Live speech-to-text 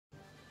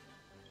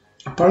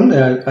Apparently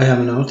I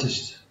am an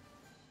artist.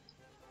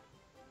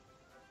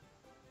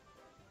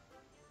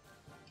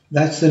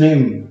 That's the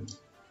name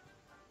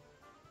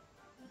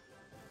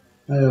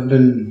I have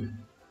been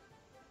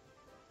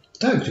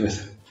tagged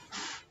with.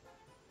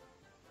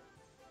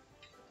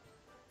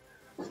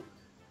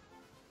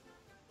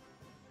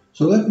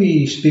 So let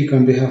me speak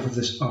on behalf of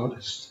this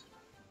artist,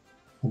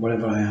 or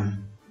whatever I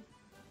am.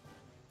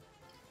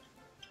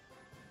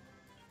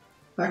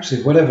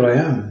 Actually, whatever I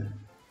am.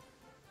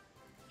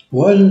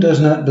 One does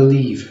not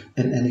believe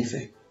in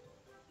anything.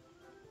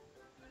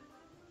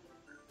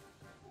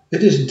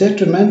 It is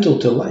detrimental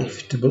to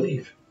life to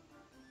believe.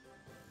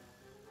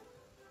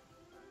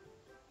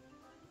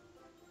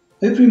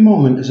 Every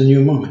moment is a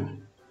new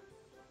moment,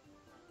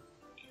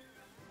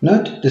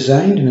 not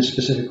designed in a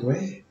specific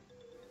way,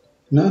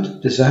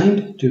 not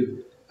designed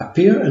to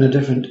appear in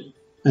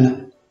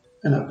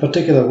a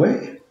particular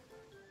way,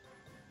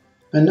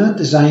 and not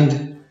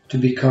designed to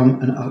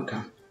become an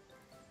outcome.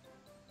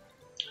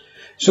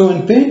 So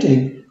in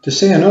painting, to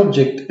say an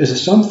object is a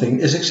something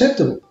is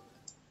acceptable.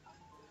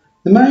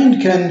 The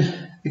mind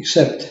can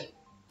accept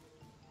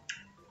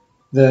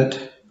that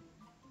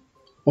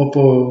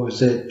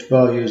opposite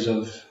values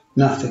of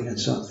nothing and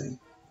something.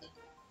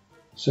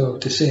 So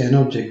to say an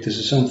object is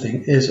a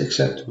something is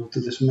acceptable to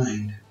this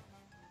mind.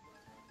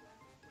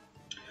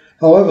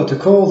 However, to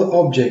call the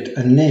object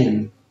a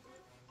name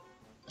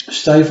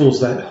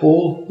stifles that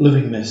whole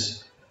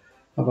livingness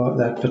about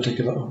that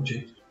particular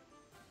object.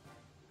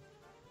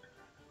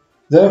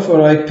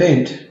 Therefore, I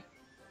paint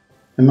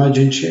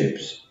imagined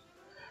shapes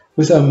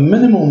with a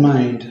minimal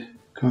mind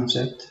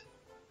concept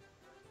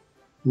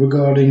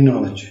regarding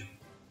knowledge.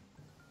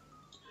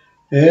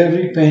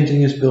 Every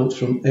painting is built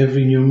from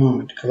every new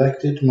moment,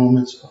 collected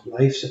moments of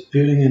life's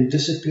appearing and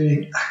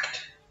disappearing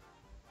act.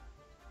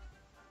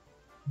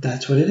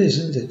 That's what it is,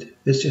 isn't it?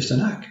 It's just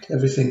an act.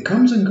 Everything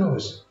comes and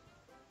goes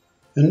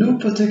in no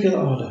particular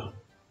order.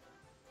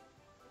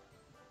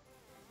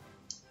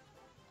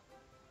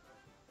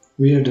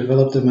 We have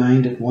developed a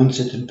mind that wants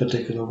it in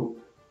particular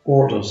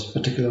orders,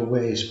 particular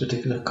ways,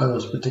 particular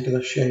colors,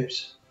 particular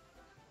shapes.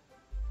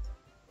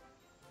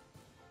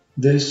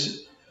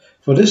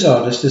 For this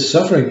artist, is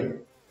suffering.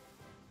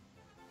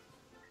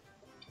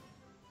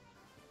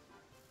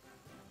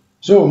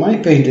 So my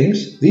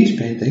paintings, these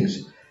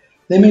paintings,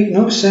 they make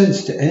no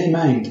sense to any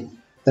mind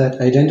that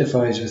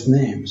identifies with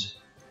names.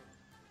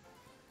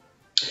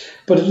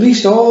 But at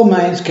least all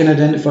minds can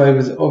identify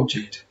with the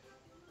object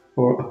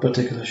or a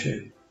particular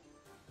shape.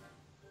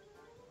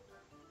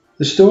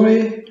 The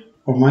story,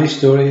 or my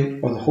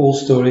story, or the whole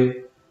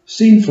story,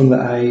 seen from the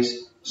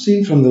eyes,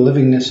 seen from the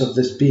livingness of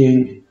this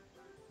being,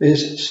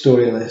 is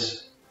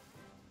storyless.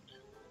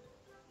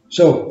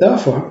 So,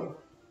 therefore,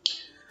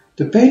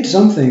 to paint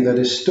something that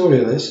is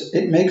storyless,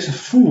 it makes a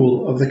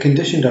fool of the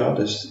conditioned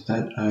artist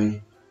that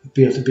I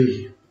appear to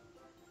be.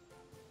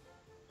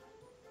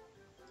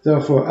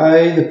 Therefore,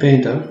 I, the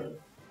painter,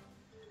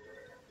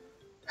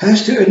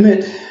 has to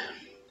admit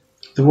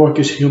the work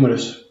is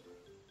humorous.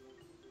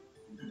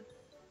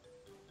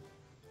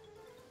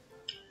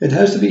 It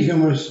has to be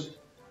humorous.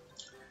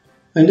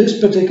 And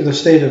this particular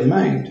state of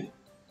mind,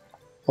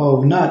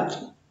 of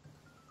not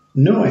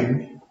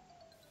knowing,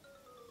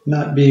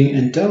 not being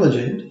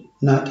intelligent,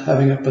 not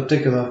having a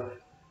particular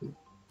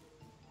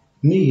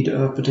need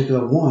or a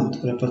particular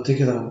want or a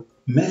particular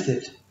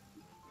method,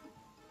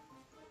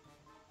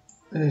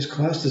 is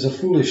classed as a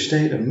foolish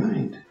state of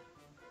mind.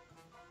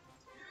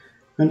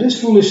 And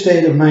this foolish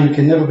state of mind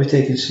can never be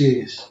taken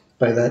serious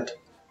by that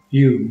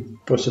you,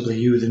 possibly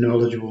you, the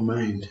knowledgeable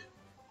mind.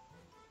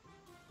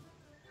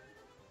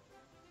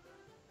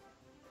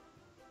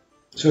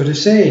 So to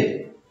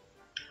say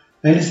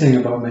anything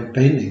about my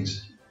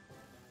paintings,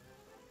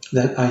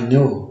 that I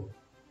know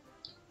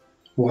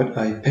what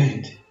I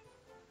paint,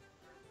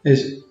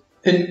 is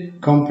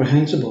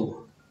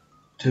incomprehensible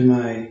to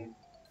my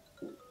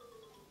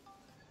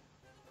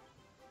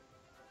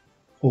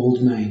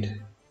old mind.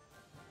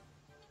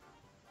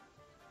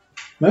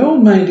 My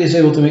old mind is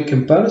able to make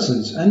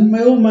comparisons, and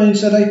my old mind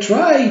said, I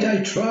tried to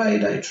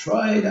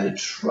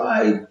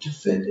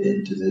fit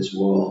into this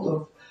world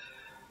of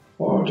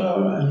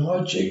order and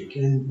logic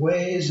and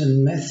ways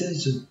and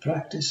methods and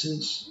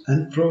practices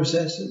and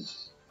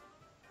processes.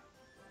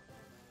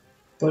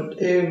 But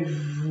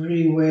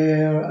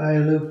everywhere I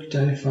looked,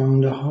 I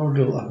found a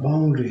hurdle, a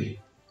boundary,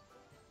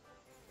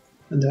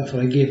 and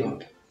therefore I gave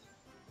up.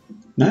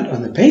 Not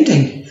on the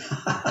painting,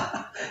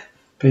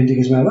 painting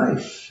is my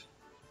life,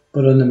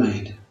 but on the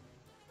mind.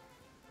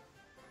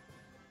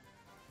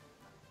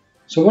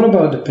 So what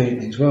about the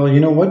paintings? Well, you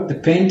know what? The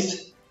paint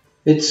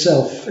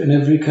itself, in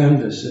every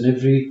canvas, in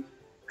every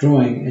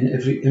drawing, in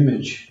every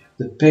image,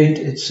 the paint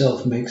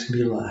itself makes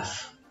me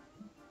laugh.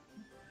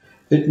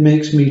 It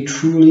makes me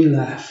truly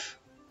laugh,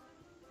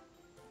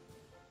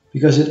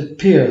 because it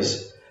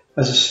appears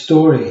as a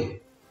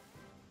story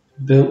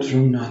built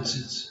from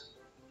nonsense.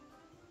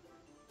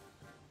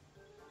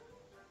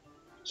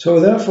 So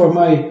therefore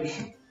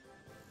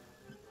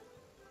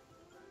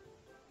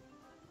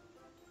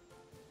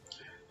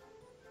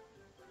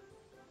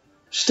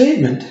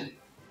Statement.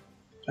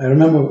 I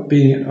remember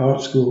being at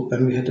art school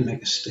and we had to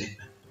make a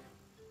statement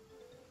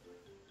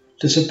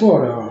to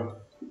support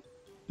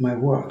my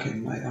work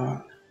and my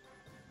art.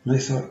 And I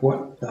thought,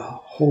 what the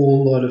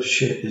whole lot of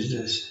shit is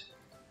this?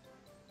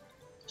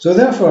 So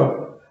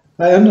therefore,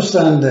 I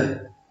understand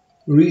the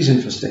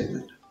reason for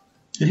statement.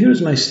 And here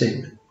is my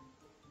statement.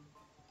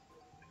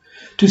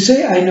 To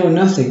say I know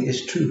nothing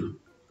is true.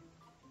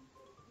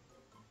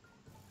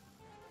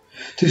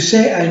 To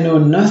say I know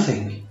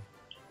nothing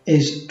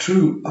is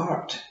true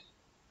art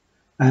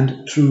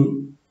and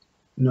true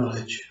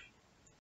knowledge.